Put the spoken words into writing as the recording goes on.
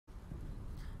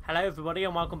Hello everybody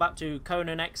and welcome back to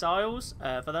Conan Exiles.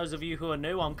 For those of you who are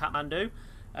new, I'm Kathmandu.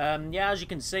 Yeah, as you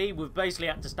can see, we've basically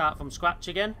had to start from scratch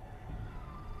again.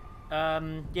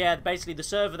 Yeah, basically the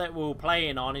server that we're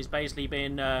playing on is basically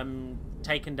being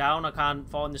taken down. I can't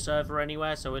find the server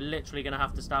anywhere, so we're literally going to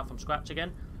have to start from scratch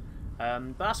again.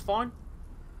 But that's fine.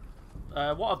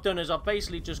 What I've done is I've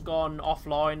basically just gone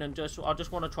offline and I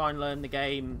just want to try and learn the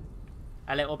game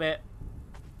a little bit.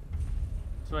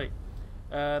 Sweet.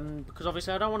 Because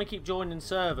obviously I don't want to keep joining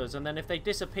servers, and then if they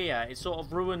disappear it sort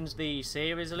of ruins the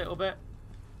series a little bit.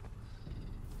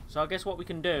 So I guess what we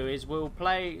can do is we'll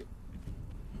play,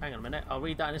 hang on a minute, I'll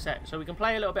read that in a sec. So we can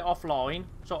play a little bit offline,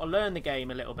 sort of learn the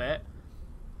game a little bit,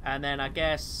 and then I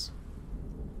guess,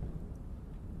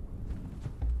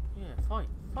 yeah, fight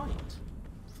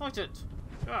it.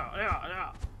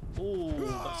 Yeah. Ooh,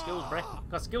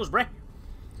 got skills, bruh.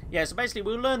 Yeah, so basically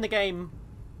we'll learn the game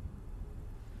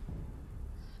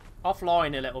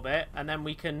offline a little bit, and then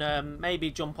we can maybe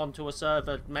jump onto a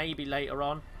server maybe later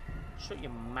on. Shut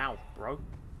your mouth, bro.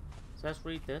 So let's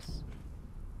read this.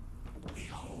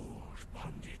 Behold,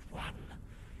 bonded one,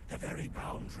 the very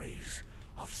boundaries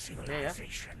of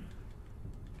civilization.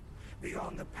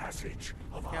 Beyond the passage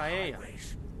of our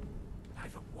highways lie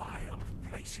the wild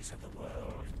places of the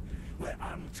world, where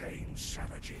untamed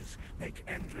savages make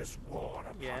endless war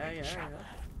upon each other.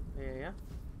 Yeah.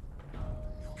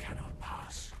 You cannot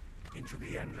pass into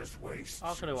the endless wastes.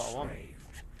 I'll do what I want.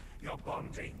 Your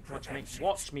bonding prevents it.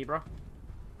 Watch me, bro.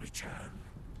 Return.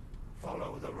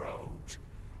 Follow the road.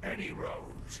 Any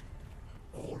road.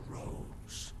 All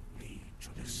roads lead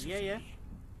to the city. Yeah.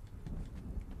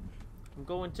 I'm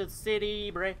going to the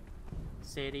city, bruh.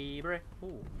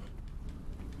 Ooh.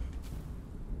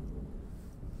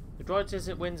 The droid says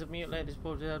it wins of mutilate this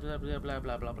blah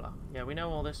blah blah. Yeah, we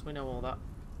know all this, we know all that.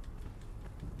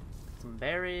 Some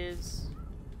berries.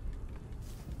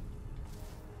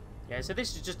 Yeah, so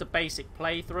this is just a basic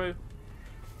playthrough.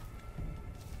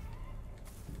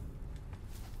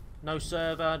 No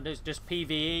server, it's just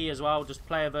PvE as well, just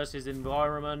player versus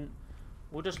environment.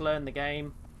 We'll just learn the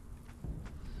game.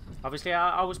 Obviously,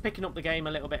 I was picking up the game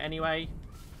a little bit anyway.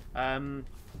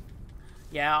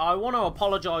 Yeah, I want to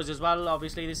apologise as well.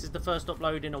 Obviously, this is the first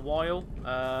upload in a while.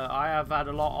 I have had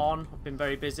a lot on. I've been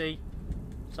very busy.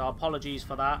 So apologies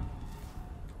for that.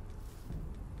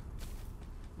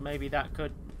 Maybe that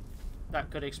could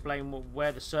explain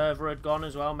where the server had gone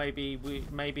as well. Maybe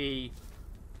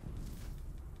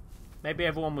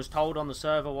everyone was told on the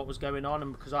server what was going on,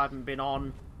 and because I haven't been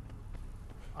on,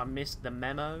 I missed the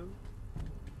memo.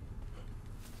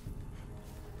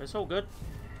 It's all good.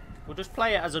 We'll just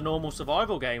play it as a normal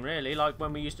survival game, really, like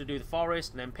when we used to do the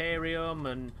Forest and Imperium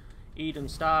and Eden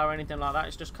Star or anything like that.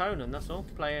 It's just Conan, that's all.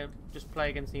 Just play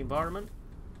against the environment.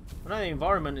 I know the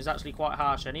environment is actually quite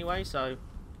harsh anyway, so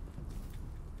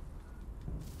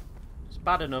it's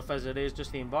bad enough as it is,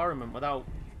 just the environment without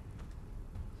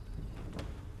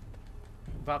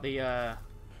the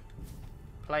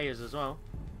players as well.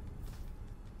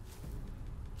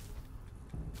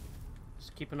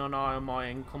 Just keeping an eye on my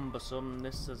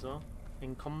encumbersomeness as well.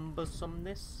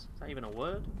 Encumbersomeness? Is that even a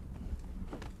word?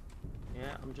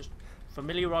 Yeah, I'm just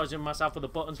familiarising myself with the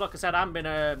buttons. Like I said, I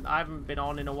haven't been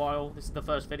on in a while. This is the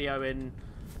first video in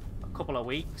a couple of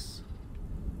weeks.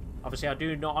 Obviously, I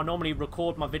normally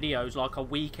record my videos like a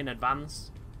week in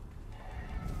advance.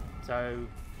 So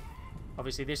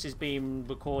obviously this is being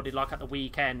recorded like at the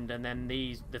weekend, and then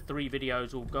the 3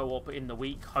 videos will go up in the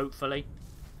week, hopefully.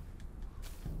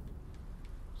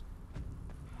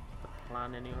 The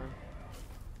plan anyway.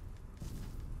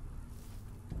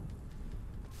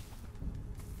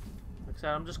 Like I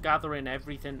said, I'm just gathering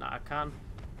everything that I can.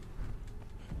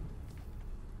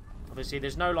 Obviously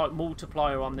there's no like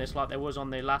multiplier on this like there was on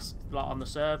the last, like on the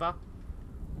server,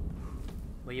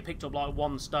 where you picked up like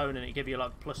 1 stone and it give you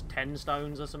like plus 10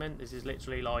 stones or something. This is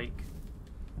literally like,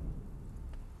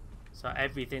 so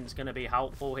everything's going to be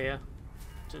helpful here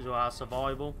to our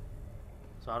survival.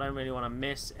 So I don't really want to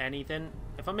miss anything.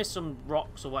 If I miss some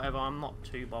rocks or whatever, I'm not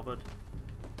too bothered.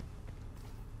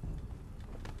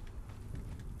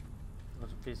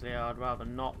 Obviously I'd rather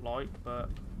not, like, but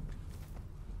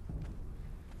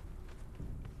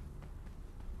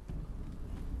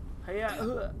hey,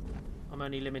 I'm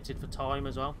only limited for time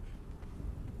as well.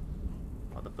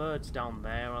 Oh, the bird's down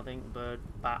there, I think. Bird,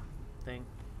 bat thing.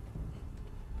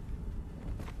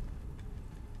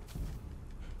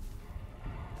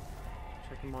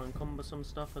 Checking my encumbersome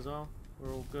stuff as well.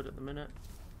 We're all good at the minute.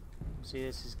 See,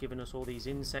 this is giving us all these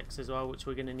insects as well, which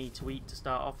we're going to need to eat to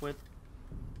start off with.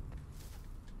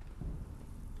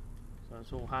 So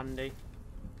it's all handy.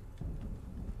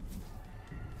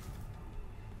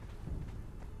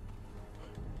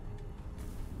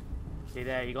 See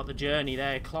there, you got the journey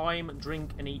there. Climb,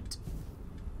 drink, and eat.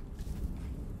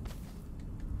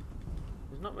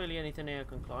 There's not really anything here I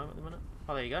can climb at the minute.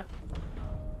 Oh, there you go.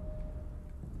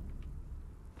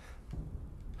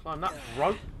 Climb that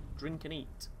rope, drink, and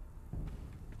eat.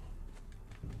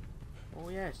 Oh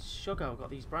yeah, sugar. We've got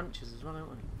these branches as well,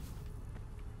 haven't we?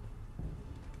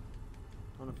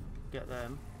 I want to get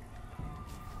them.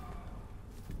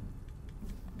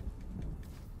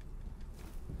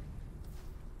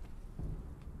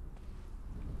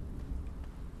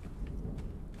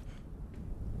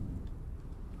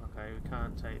 Okay, we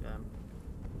can't take them.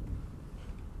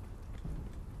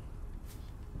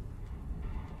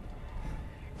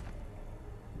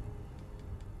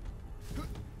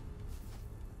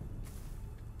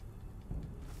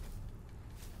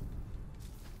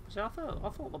 See, I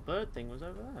thought the bird thing was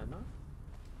over there, no?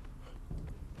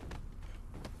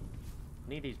 I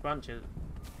need these branches.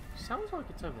 Sounds like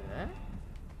it's over there.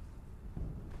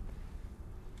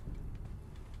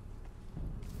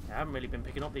 Yeah, I haven't really been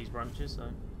picking up these branches, so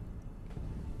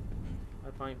I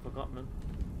hope I ain't forgotten them.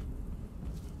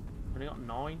 Only got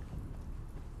 9.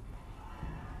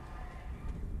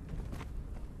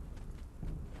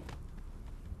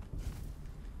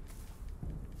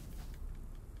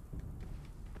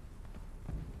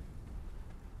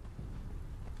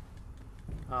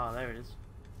 Ah, there it is.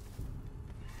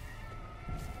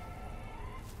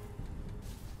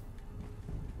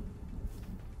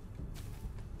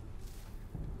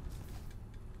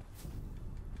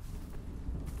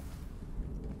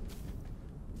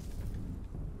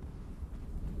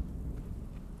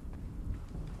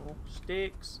 Oh,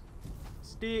 sticks.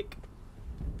 Stick.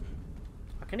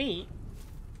 I can eat,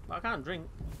 but I can't drink.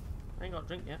 I ain't got a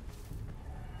drink yet.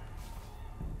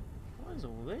 What is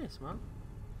all this, man?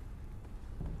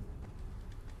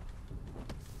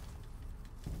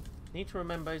 Need to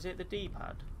remember, is it the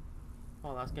D-pad?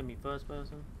 Oh, that's gonna be first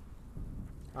person.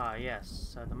 Ah,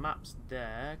 yes. So the map's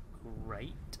there.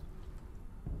 Great.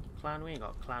 Clan, we ain't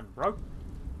got clan, bro.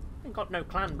 Ain't got no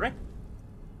clan, bro.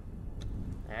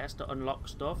 There's to unlock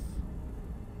stuff.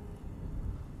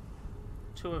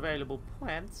 2 available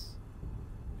points.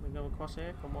 Can we go across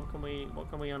here? Come on, what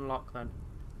can we unlock then?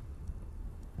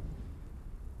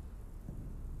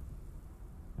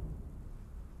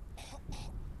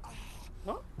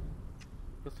 What?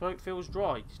 Your throat feels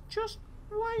dry. Just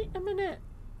wait a minute.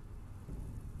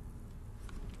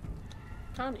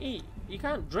 Can't eat. You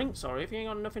can't drink, sorry, if you ain't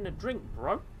got nothing to drink,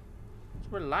 bro.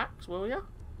 Just relax, will ya?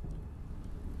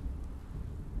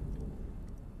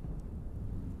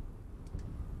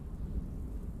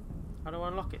 How do I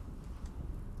unlock it?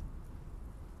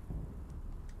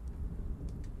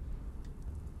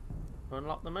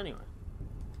 Unlock them anyway.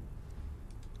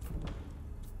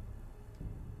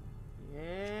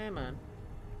 Yeah, man.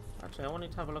 Actually, I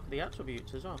wanted to have a look at the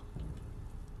attributes as well.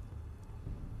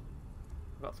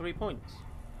 I've got 3 points.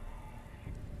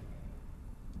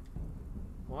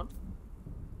 1,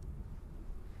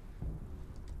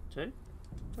 2,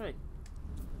 3.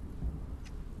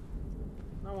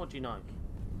 Now what do you know?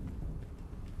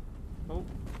 Oh,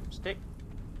 stick.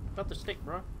 Got the stick,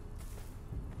 bro. I'm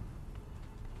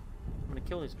gonna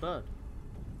kill this bird.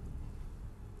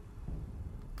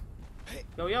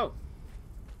 Yo, yo!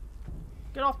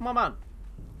 Get off my man!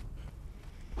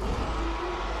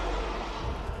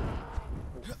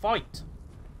 Fight!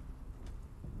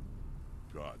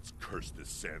 Gods curse this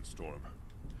sandstorm.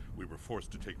 We were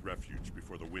forced to take refuge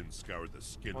before the wind scoured the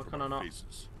skin from our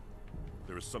faces.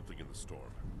 There is something in the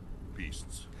storm.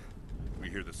 Beasts. We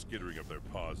hear the skittering of their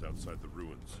paws outside the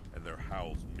ruins, and their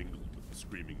howls mingled with the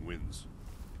screaming winds.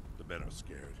 The men are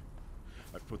scared.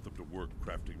 I've put them to work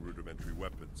crafting rudimentary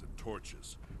weapons and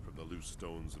torches from the loose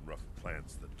stones and rough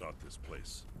plants that dot this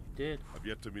place. You did. I've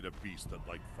yet to meet a beast that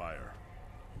liked fire,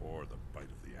 or the bite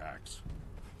of the axe.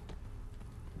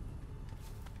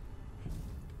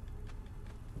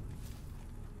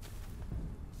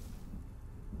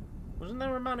 Wasn't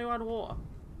there a man who had water?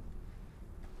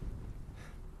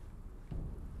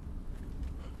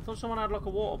 I thought someone had like a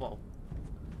water bottle.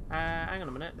 Hang on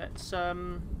a minute, let's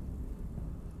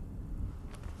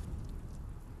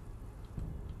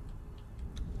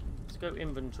go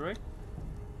inventory.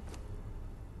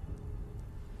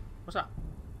 What's that?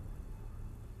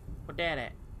 What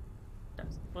that?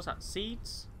 What's that?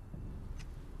 Seeds?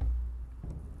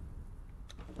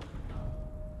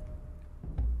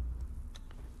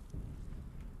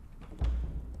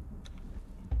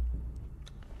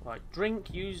 Right,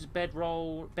 drink, use bed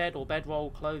or bedroll,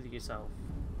 clothe yourself.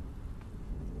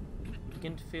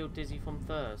 Begin to feel dizzy from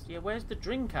thirst. Yeah, where's the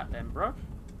drink at then, bro?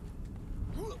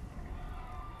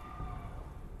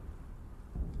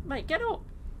 Mate, get up!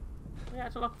 Yeah,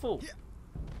 it's like a fool.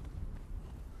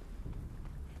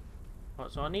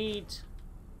 Right, so I need...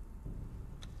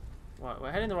 Right,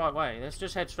 we're heading the right way. Let's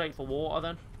just head straight for water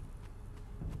then.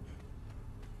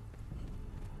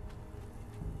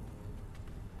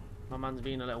 My man's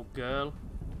being a little girl.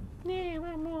 Yeah, we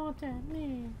want water.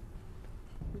 Yeah.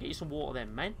 Get you some water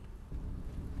then, man.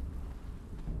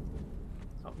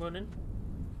 Stop running.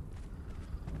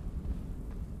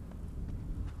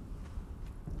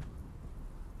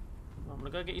 I'm gonna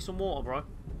go get you some water, bro.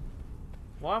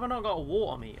 Why have I not got a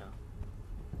water meter?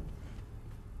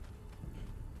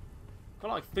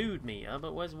 Got like food meter,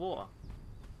 but where's water?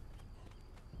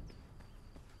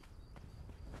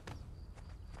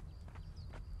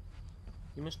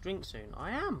 You must drink soon.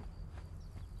 I am.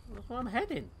 That's where I'm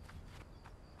heading.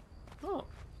 Look.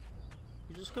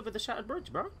 You just covered the shattered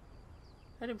bridge, bro.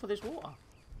 Heading for this water.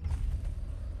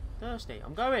 Thirsty.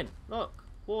 I'm going. Look.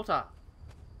 Water.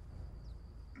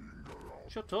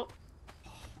 Shut up.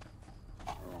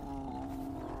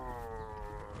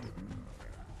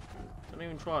 Don't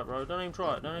even try it, bro. Don't even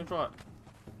try it. Don't even try it.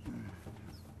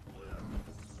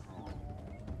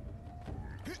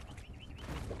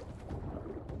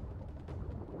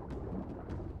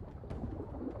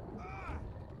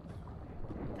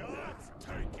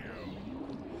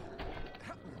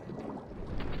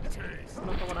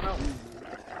 Look, I want to help.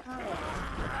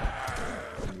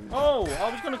 Oh,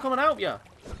 I was going to come and help you.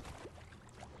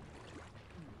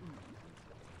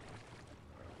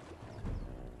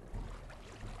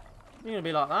 You're gonna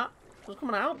be like that. I was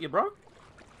coming to help you, bro.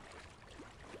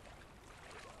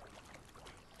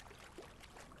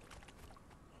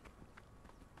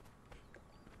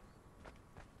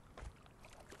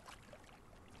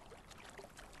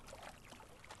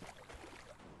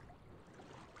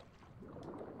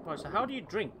 Right, so how do you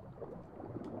drink?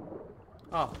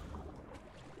 Oh.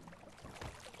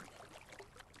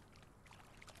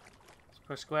 Let's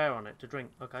press square on it to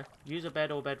drink. Okay. Use a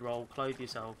bed or bedroll. Clothe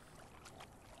yourself.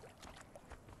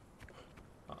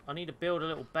 I need to build a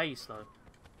little base, though.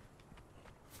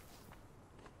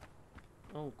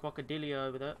 Oh, crocodilio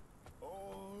over there.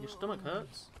 Your stomach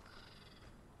hurts.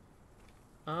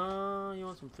 You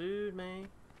want some food, mate?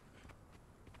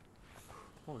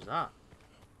 What was that?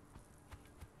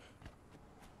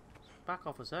 Back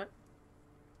off a sec.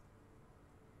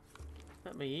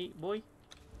 Let me eat, boy.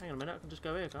 Hang on a minute, I can just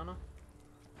go here, can't I?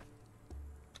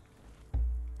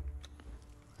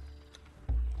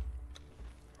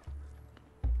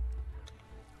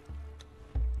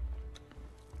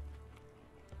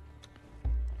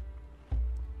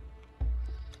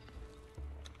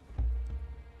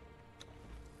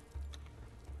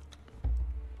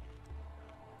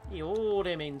 All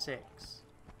them insects.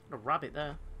 Got a rabbit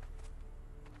there.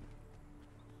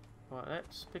 Right,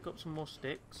 let's pick up some more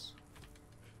sticks.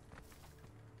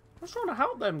 I was trying to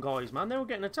help them guys, man. They were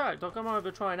getting attacked. I come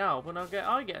over to try and help, and I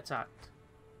get attacked.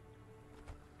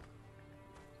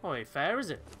 Oh, ain't fair, is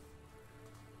it?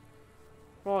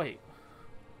 Right.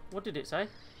 What did it say?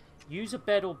 Use a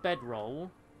bed or bedroll.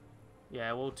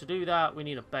 Yeah, well, to do that, we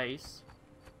need a base.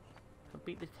 I'll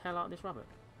beat the hell out of this rabbit.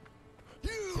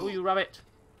 Kill you, rabbit!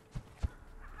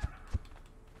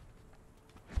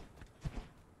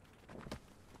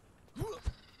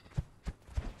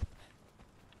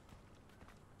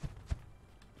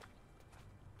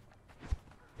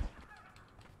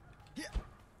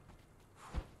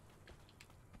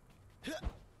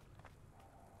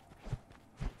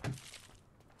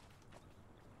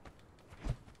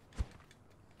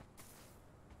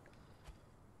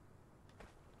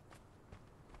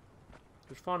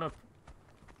 Just trying to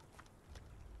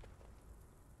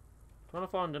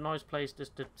find a nice place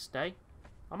just to stay.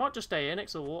 I might just stay here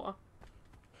next to the water.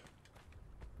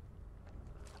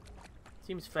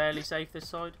 Seems fairly safe this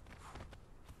side.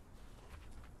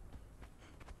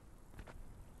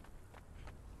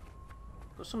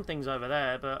 Got some things over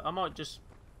there, but I might just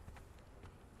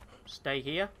stay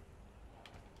here.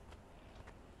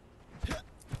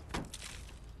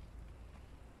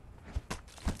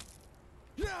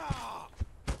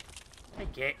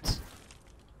 Take it.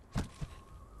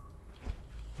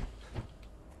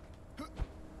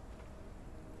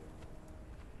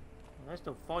 They're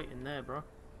still fighting there, bro.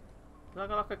 I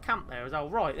got like a camp there. Is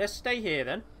that right? Let's stay here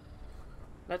then.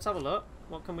 Let's have a look.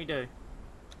 What can we do?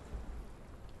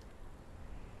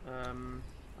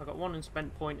 I got one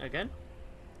unspent point again.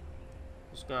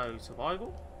 Let's go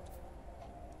survival.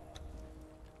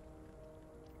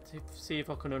 See if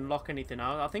I can unlock anything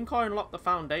else. I think I unlocked the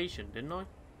foundation, didn't I?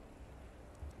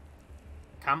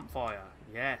 Campfire.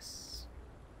 Yes.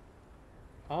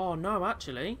 Oh no,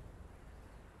 actually.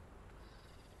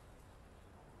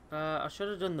 I should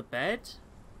have done the bed.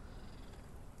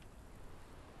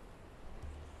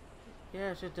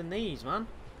 Yeah, I should have done these, man.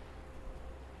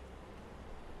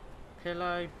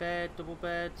 Pillow, bed, double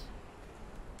bed.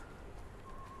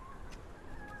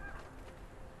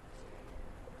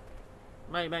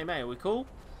 Mate, are we cool?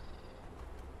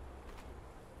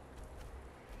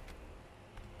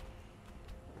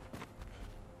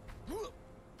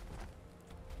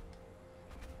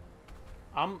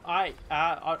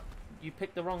 You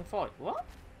picked the wrong fight. What?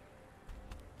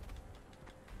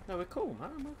 No, we're cool,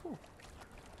 man. We're cool.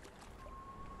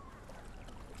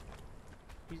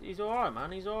 He's alright,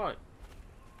 man. He's alright.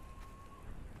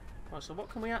 Right, so what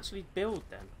can we actually build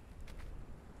then?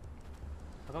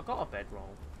 Have I got a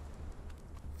bedroll?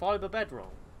 Fibre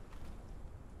bedroll.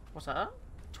 What's that?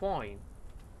 Twine.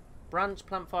 Branch,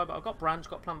 plant fibre. I've got branch,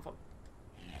 got plant fibre.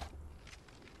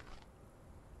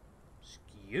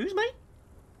 Excuse me?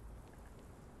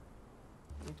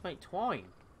 I need to make twine.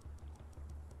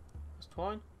 That's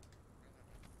twine.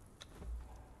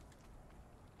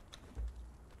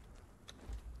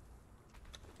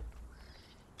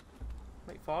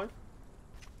 Make 5.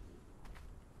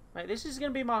 Mate, this is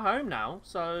going to be my home now,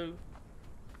 so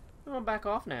I'm back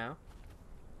off now.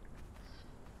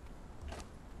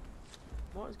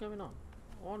 What is going on?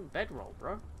 I want bedroll,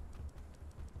 bro.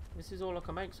 This is all I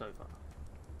can make so far.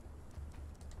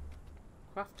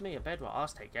 Craft me a bedroll. Oh,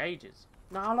 this take ages.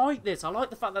 No, I like this. I like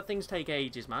the fact that things take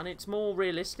ages, man. It's more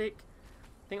realistic.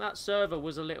 I think that server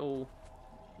was a little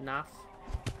naff.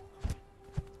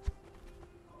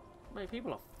 Mate,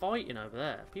 people are fighting over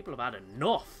there. People have had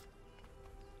enough.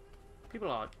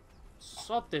 People are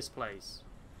sod this place.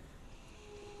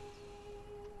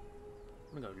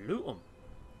 I'm gonna go loot them.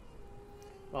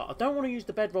 Right, I don't want to use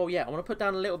the bedroll yet. I want to put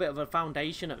down a little bit of a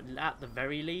foundation at the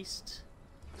very least.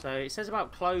 So it says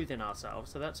about clothing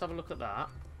ourselves. So let's have a look at that.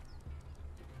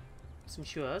 Some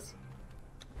shoes.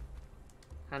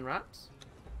 Hand wraps.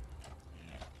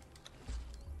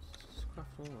 Let's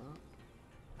craft all that.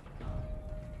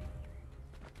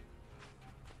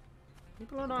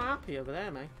 People are not happy over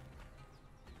there, mate.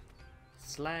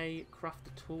 Slay, craft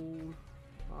a tool.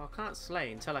 Oh, I can't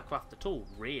slay until I craft the tool,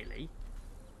 really.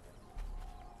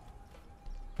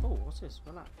 Oh, what's this?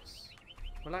 Relax.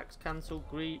 Relax, cancel,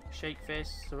 greet, shake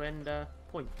fist, surrender,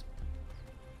 point.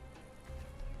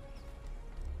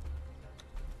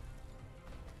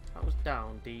 That was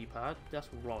down, D-pad. That's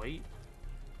right.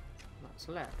 That's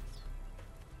left.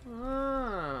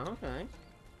 Ah, okay.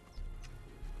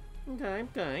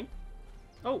 Okay.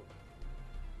 Oh!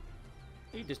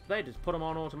 They just put them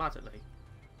on automatically.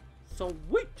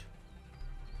 Sweet!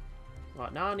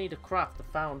 Right, now I need to craft the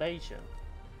foundation.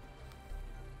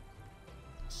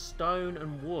 Stone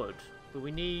and wood, but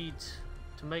we need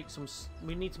to make some.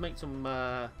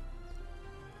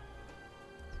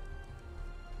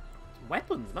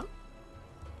 Weapons, man.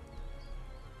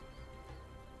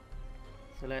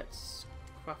 So let's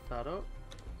craft that up.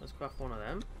 Let's craft one of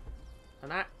them.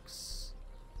 An axe,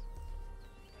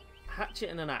 hatchet,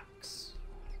 and an axe.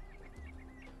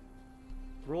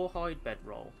 Rawhide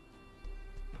bedroll.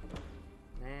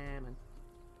 Nah, man.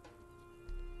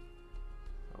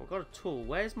 I've got a tool.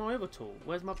 Where's my other tool?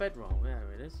 Where's my bedroll? There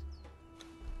it is.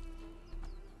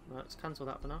 Let's cancel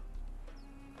that for now.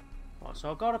 Right,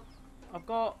 so I've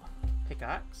got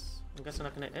pickaxe. I'm guessing I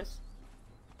can hit this.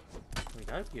 There we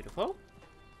go, beautiful.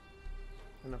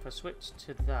 And if I switch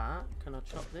to that, can I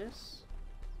chop this?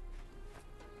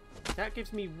 That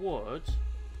gives me wood.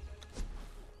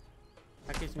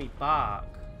 That gives me bark.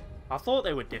 I thought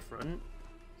they were different.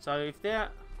 So if they're...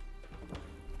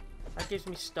 That gives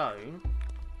me stone.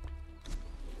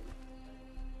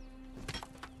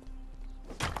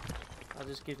 That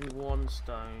just gives me 1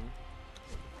 stone.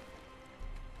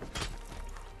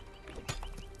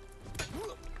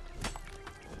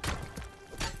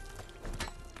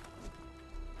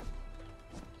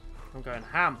 I'm going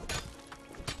ham.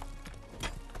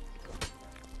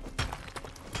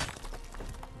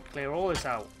 Clear all this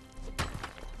out.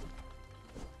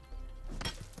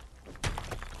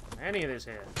 Any of this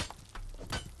here.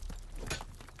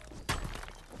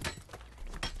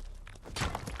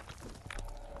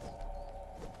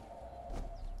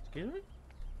 Excuse me?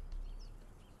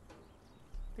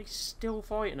 They're still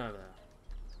fighting over there.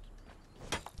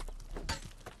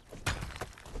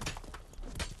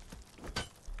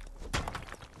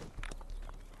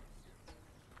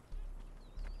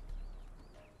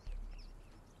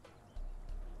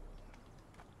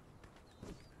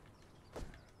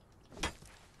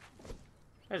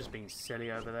 They're just being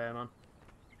silly over there, man.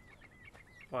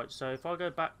 Right, so if I go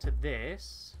back to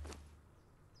this,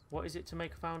 what is it to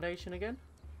make a foundation again?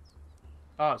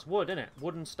 Oh, it's wood, isn't it?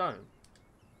 Wood and stone.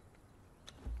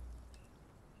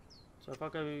 So if I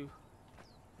go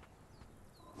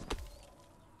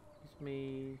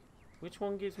me... Which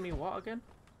one gives me what again?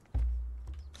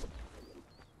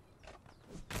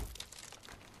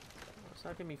 So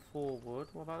that give me 4 wood.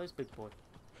 What about this big boy?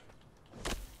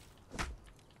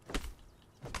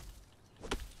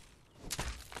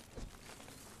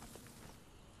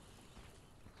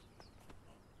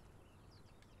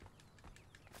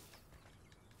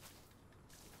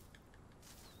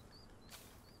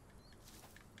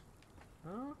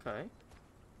 Okay.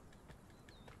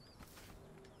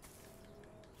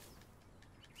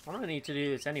 I'm gonna need to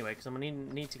do this anyway because I'm gonna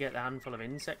need to get the handful of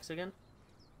insects again.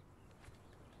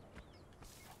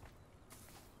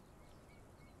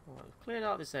 Right, we've cleared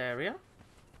out this area.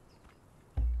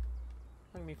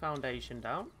 Bring my foundation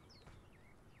down.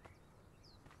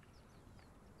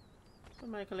 So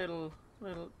make a little.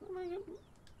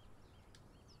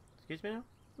 Excuse me now.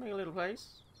 Make a little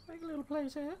place. Make a little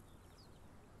place here.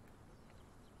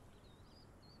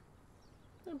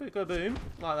 And go boom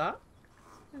like that.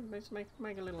 And let's make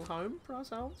a little home for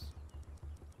ourselves.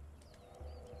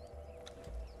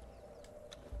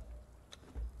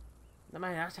 Now,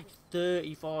 man, that takes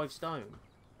 35 stone.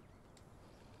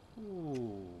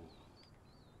 Ooh.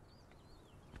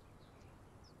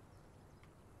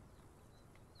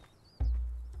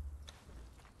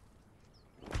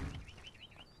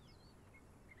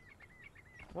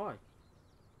 Why?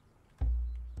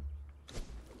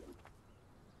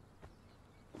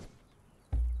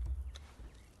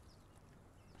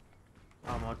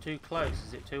 Oh, am I too close?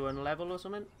 Is it too unlevel or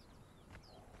something?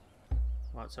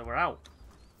 Right, so we're out.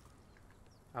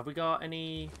 Have we got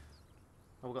any...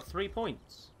 Oh, we've got 3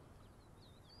 points.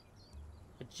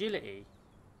 Agility.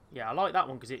 Yeah, I like that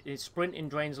one because it's sprinting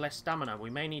drains less stamina. We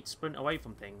may need to sprint away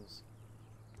from things.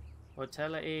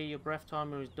 Vitality, your breath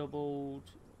timer is doubled.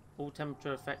 All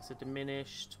temperature effects are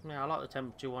diminished. Yeah, I like the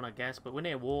temperature one, I guess, but we're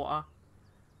near water.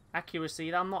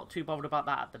 Accuracy, I'm not too bothered about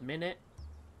that at the minute.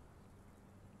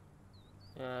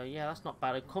 Yeah, that's not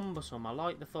bad. Cumbersome, I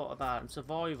like the thought of that. And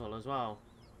survival as well.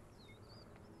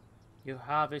 You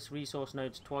harvest resource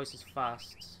nodes twice as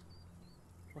fast.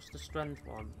 What's the strength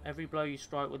one? Every blow you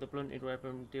strike with a blunted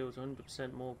weapon deals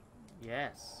 100% more.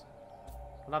 Yes.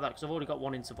 I love that because I've already got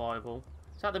one in survival.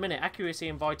 So at the minute, accuracy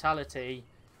and vitality.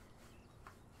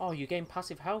 Oh, you gain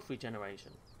passive health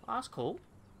regeneration. Oh, that's cool.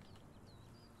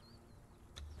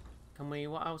 Can we?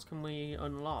 What else can we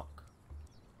unlock?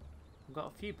 I've got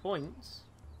a few points.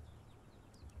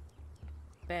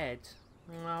 Bed.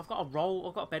 I've got a roll.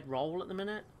 I've got a bed roll at the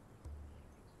minute.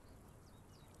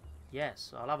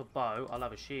 Yes, I'll have a bow. I'll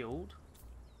have a shield.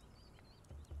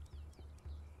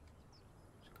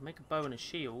 So I can make a bow and a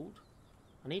shield.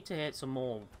 I need to hit some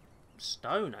more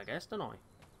stone, I guess, don't I?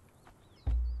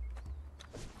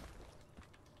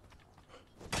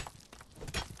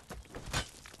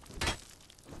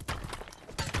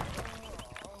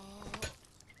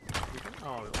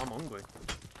 Oh, I'm hungry.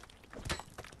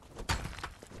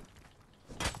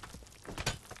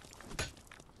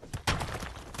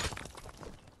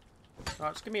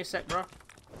 Alright, just give me a sec, bro.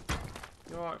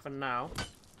 You're alright for now.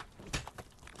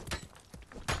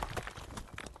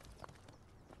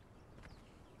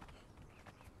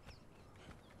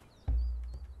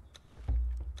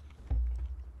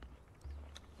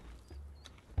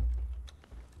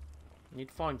 You need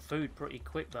to find food pretty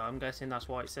quick, though. I'm guessing that's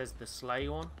why it says the slay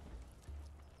one.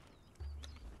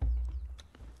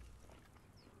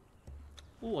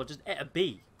 Ooh, I just ate a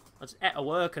bee. I just ate a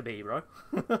worker bee, bro.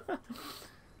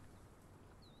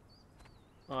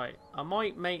 Right, I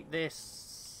might make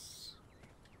this...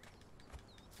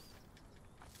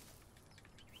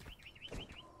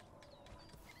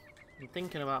 I'm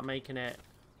thinking about making it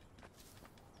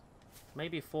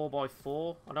maybe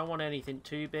 4x4. I don't want anything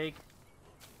too big.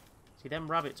 See, them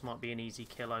rabbits might be an easy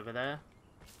kill over there.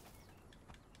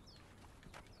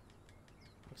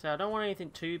 Like I say, I don't want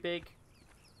anything too big.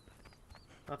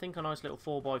 I think a nice little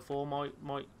 4x4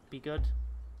 might be good.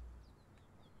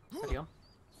 Steady on.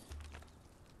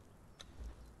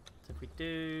 So if we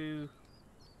do...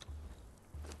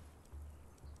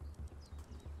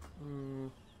 we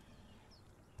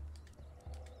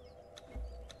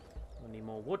need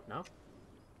more wood now.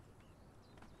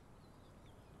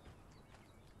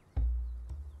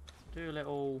 Do a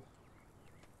little...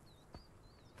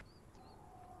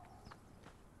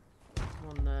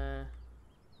 one there.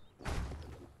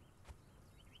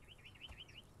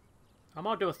 I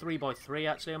might do a 3x3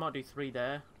 actually. I might do 3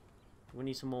 there. We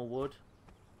need some more wood.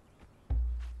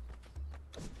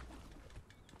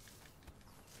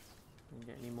 Can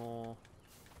get any more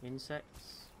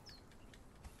insects?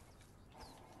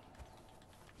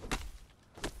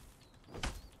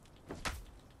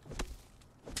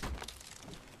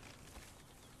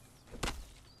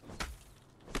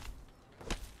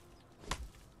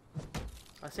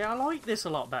 I see, I like this a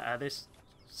lot better, this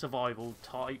survival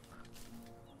type.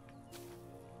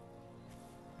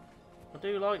 I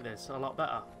do like this a lot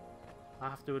better, I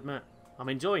have to admit. I'm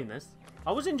enjoying this.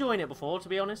 I was enjoying it before, to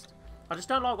be honest. I just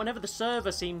don't like whenever the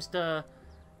server seems to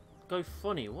go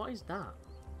funny. What is that?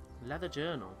 Leather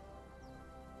journal.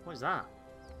 What is that?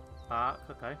 Bark,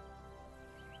 okay.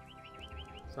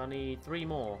 So I need 3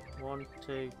 more. 1,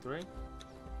 2, 3.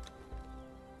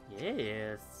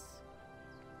 Yes.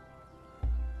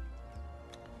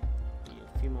 Need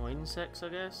a few more insects, I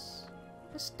guess.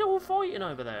 They're still fighting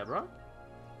over there, bro.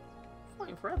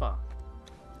 Fighting forever.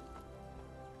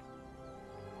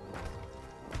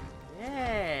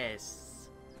 Yes.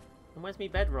 And where's my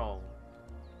bedroll?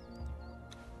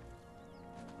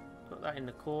 Got that in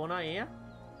the corner here.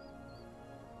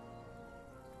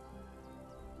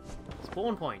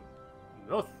 Spawn point.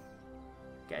 Yes.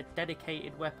 Get a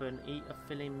dedicated weapon, eat a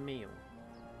filling meal.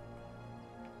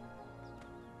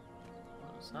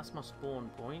 So that's my spawn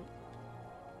point.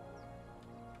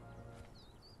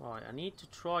 Right, I need to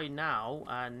try now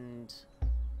and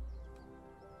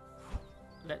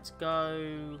let's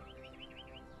go.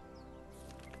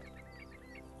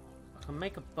 I can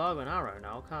make a bow and arrow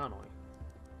now, can't I? I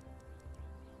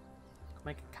can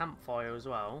make a campfire as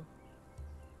well.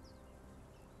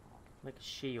 Make a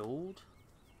shield.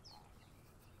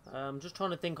 I'm just trying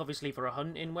to think, obviously, for a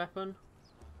hunting weapon.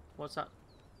 What's that?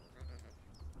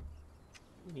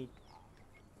 Need.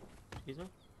 Excuse me.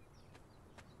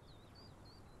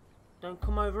 Don't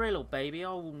come over here, little baby.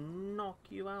 I will knock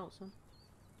you out, son.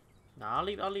 Nah, I'll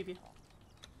leave you.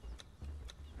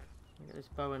 Get this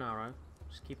bow and arrow.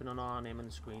 Just keeping an eye on him and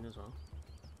the screen as well.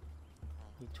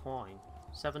 Need twine.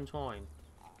 7 twine.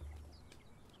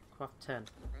 Craft 10.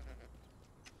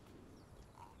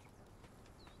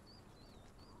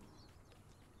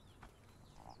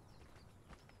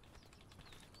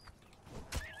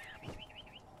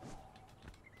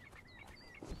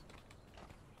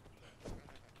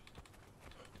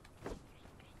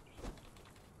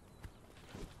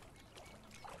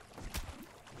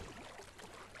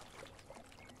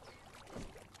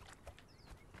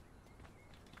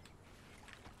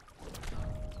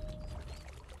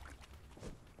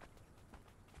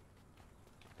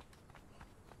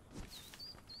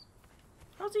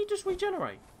 How does he just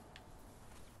regenerate?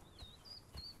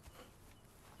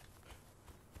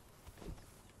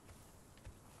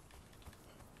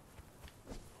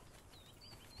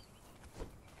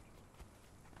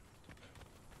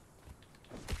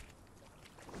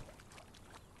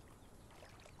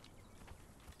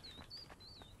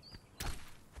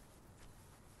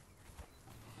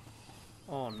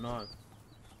 Oh no.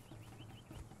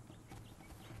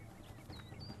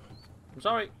 I'm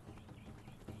sorry.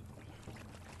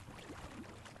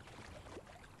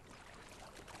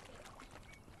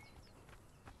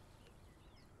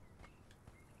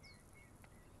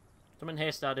 Something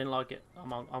here said I didn't like it.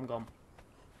 I'm gone.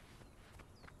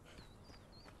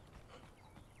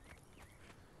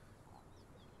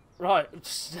 Right,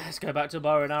 let's go back to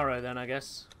bow and arrow then, I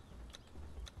guess.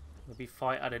 Maybe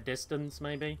fight at a distance,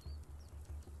 maybe.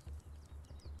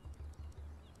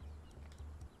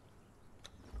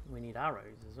 We need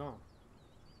arrows as well.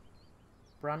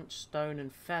 Branch, stone,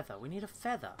 and feather. We need a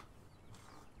feather.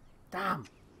 Damn! Where'd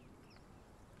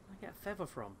I get a feather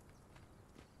from?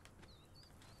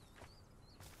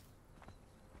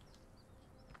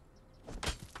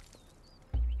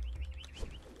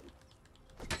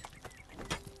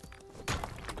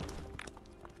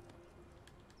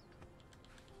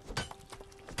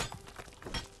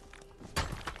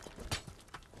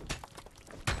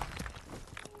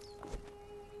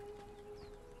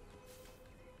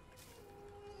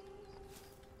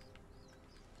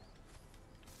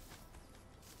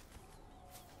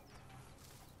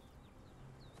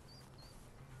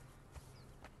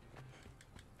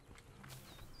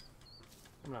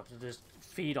 I'm gonna have to just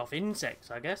feed off insects,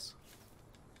 I guess.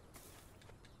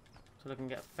 So I can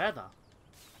get a feather.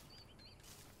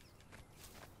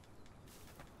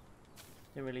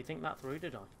 Didn't really think that through,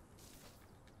 did I?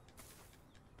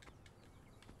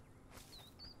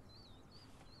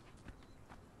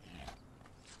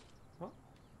 What?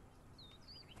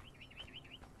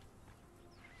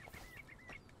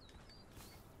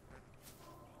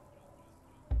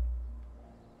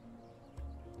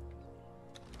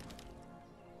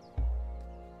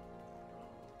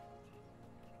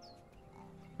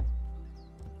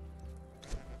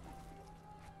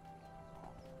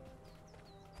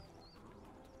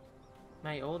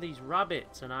 Mate, all these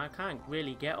rabbits and I can't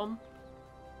really get them.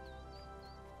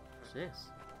 What's this?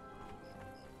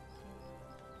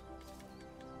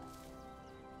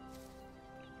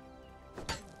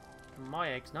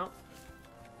 My eggs now.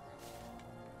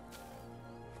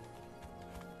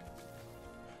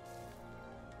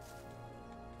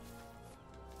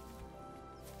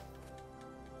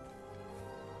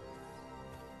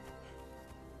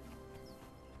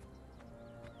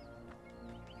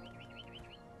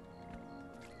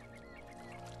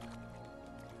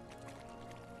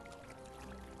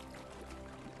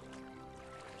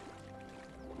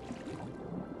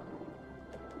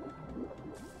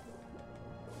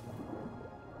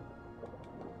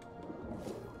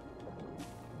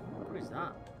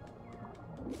 That?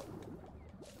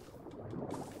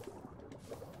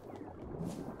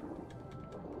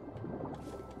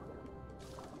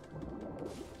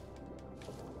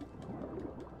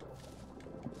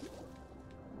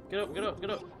 Get up, get up, get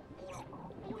up.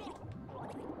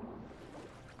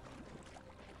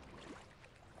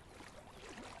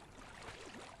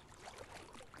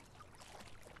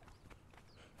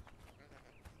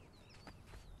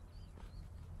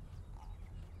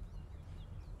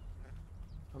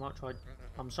 I might try.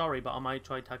 I'm sorry, but I might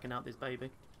try taking out this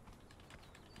baby.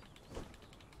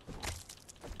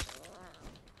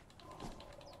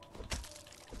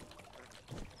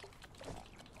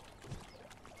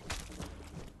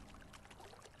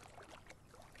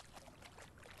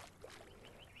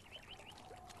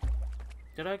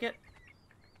 Did I get?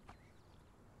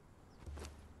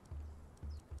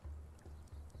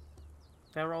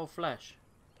 Feral flesh.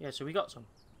 Yeah, so we got some.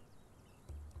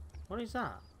 What is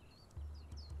that?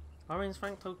 Orange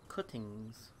fractal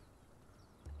cuttings.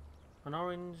 An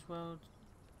orange world.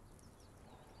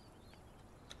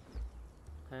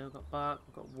 Okay, we've got bark,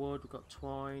 we've got wood, we've got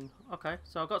twine. Okay,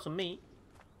 so I've got some meat.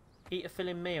 Eat a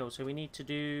filling meal, so we need to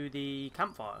do the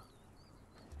campfire.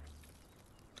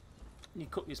 You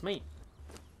cook this meat.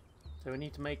 So we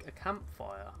need to make a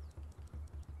campfire.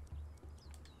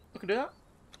 I can do that.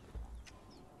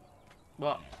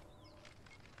 What?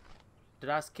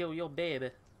 Did I kill your baby?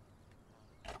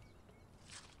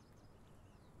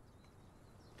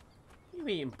 You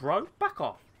eating, bro? Back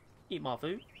off. Eat my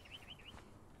food.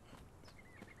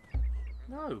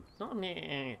 No, not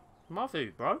me. My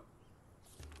food, bro.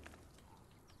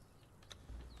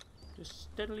 Just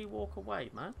steadily walk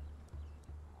away, man.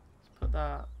 Let's put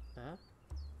that there.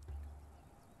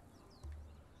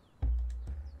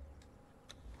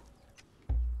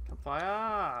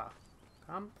 Campfire!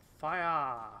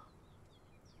 Campfire!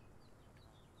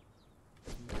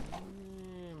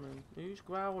 Who's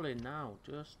growling now?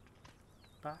 Just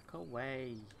back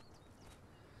away.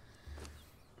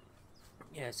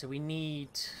 Yeah, so we need...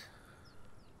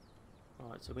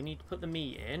 Alright, so we need to put the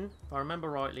meat in. If I remember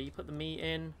rightly, you put the meat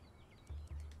in.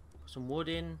 Put some wood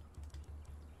in.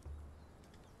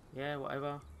 Yeah,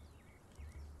 whatever.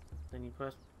 Then you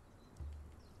press...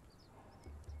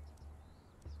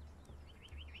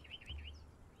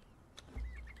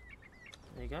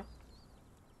 There you go.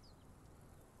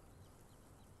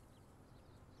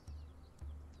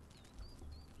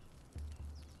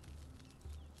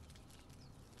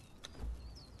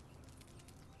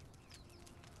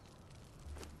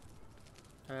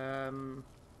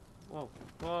 Whoa,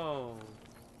 whoa.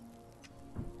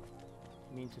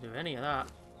 Didn't mean to do any of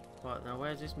that. Right, now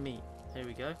where's this meat? There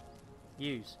we go.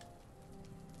 Use.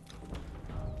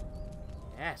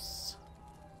 Yes.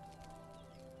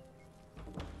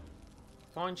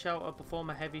 Find shelter, perform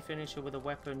a heavy finisher with a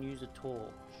weapon, use a torch.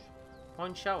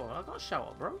 Find shelter. I got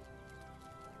shelter, bro.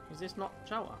 Is this not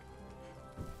shelter?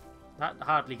 That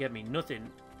hardly gave me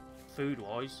nothing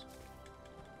food-wise.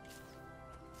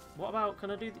 What about,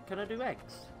 can I do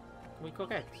eggs? Can we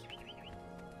cook eggs?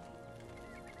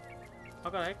 I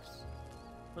got eggs.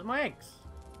 Where's my eggs?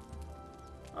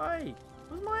 Hey,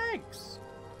 where's my eggs?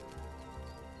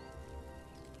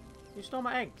 You stole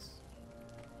my eggs.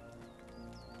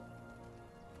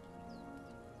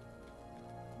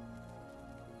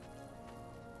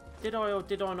 Did I or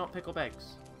did I not pick up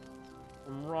eggs?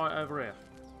 I'm right over here.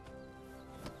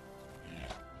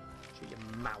 Shut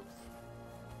your mouth.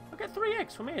 I get 3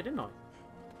 eggs from here, didn't I?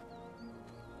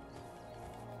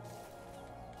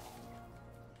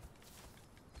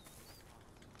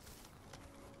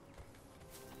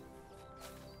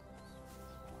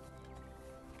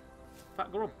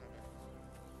 Fat grub.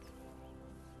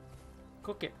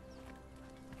 Cook it.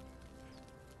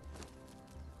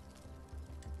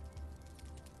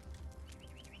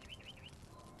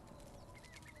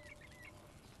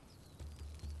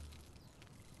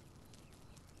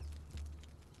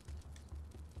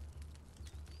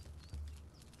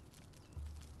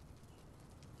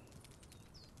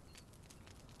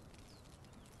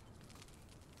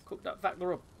 Cook that fat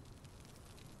grub.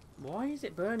 Why is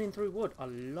it burning through wood? A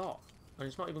lot. And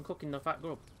it's not even cooking the fat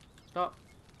grub. Stop.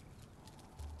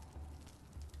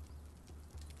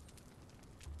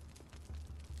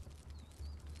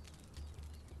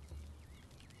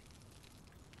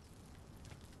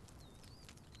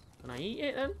 Can I eat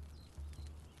it then?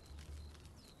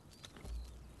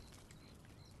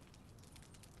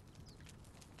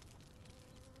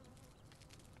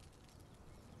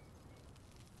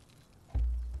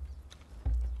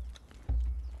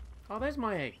 Oh, there's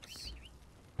my eggs.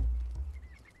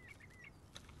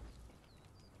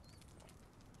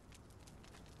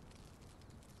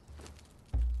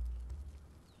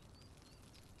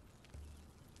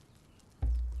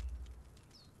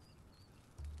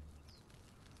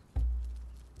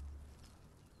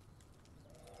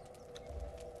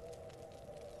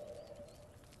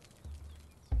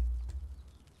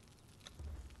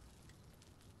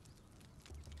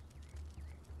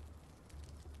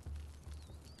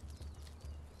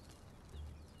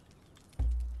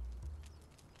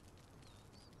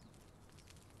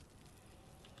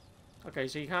 Okay,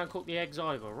 so you can't cook the eggs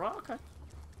either. Right, okay.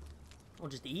 I'll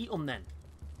just eat them then.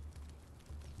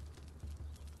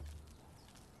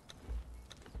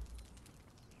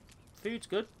 Food's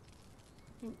good.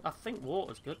 I think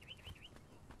water's good.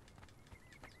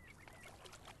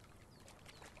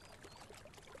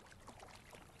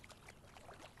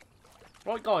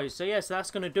 Right guys, so yes,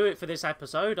 that's going to do it for this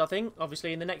episode, I think.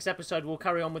 Obviously in the next episode we'll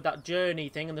carry on with that journey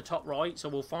thing in the top right. So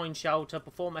we'll find shelter,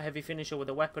 perform a heavy finisher with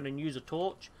a weapon and use a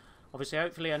torch. Obviously,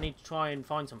 hopefully I need to try and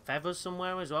find some feathers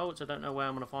somewhere as well, which I don't know where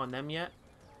I'm going to find them yet.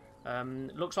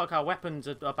 Looks like our weapons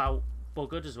are about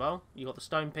buggered as well. You got the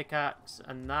stone pickaxe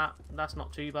and that. That's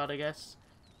not too bad, I guess.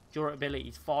 Durability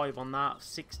is 5 on that,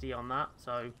 60 on that.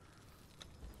 So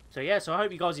yeah, so I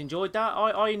hope you guys enjoyed that.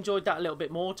 I enjoyed that a little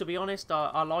bit more, to be honest.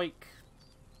 I like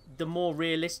the more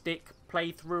realistic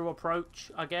playthrough approach,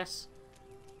 I guess.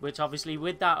 Which obviously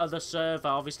with that other server,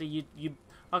 obviously you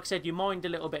like I said, you mined a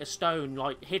little bit of stone,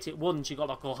 like hit it once, you got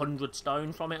like 100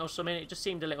 stone from it or something. It just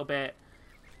seemed a little bit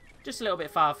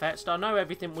far-fetched. I know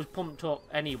everything was pumped up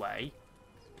anyway,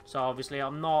 so obviously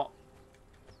I'm not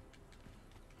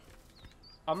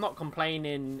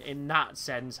complaining in that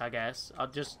sense, I guess.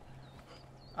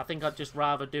 I think I'd just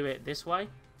rather do it this way.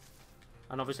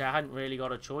 And obviously I hadn't really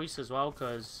got a choice as well,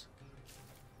 because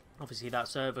obviously that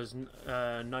server's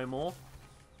no more.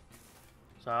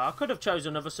 So I could have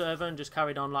chosen another server and just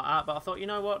carried on like that, but I thought, you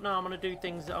know what, no, I'm going to do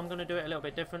things, I'm going to do it a little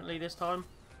bit differently this time.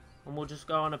 And we'll just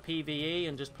go on a PvE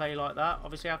and just play like that.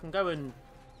 Obviously I can go and,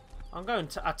 I'm going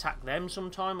to attack them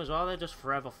sometime as well. They're just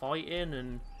forever fighting,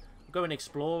 and go and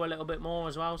explore a little bit more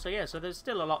as well. So yeah, so there's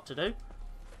still a lot to do.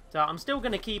 So I'm still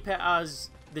going to keep it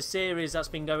as the series that's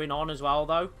been going on as well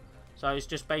though. So it's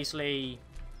just basically,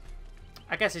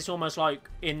 I guess it's almost like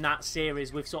in that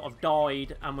series we've sort of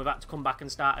died and we've had to come back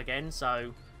and start again.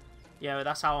 So yeah,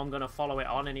 that's how I'm going to follow it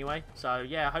on anyway. So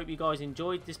yeah, I hope you guys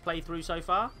enjoyed this playthrough so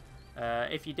far.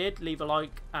 If you did, leave a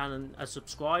like and a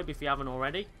subscribe if you haven't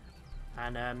already.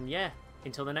 And yeah,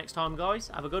 until the next time guys,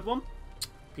 have a good one.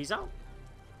 Peace out.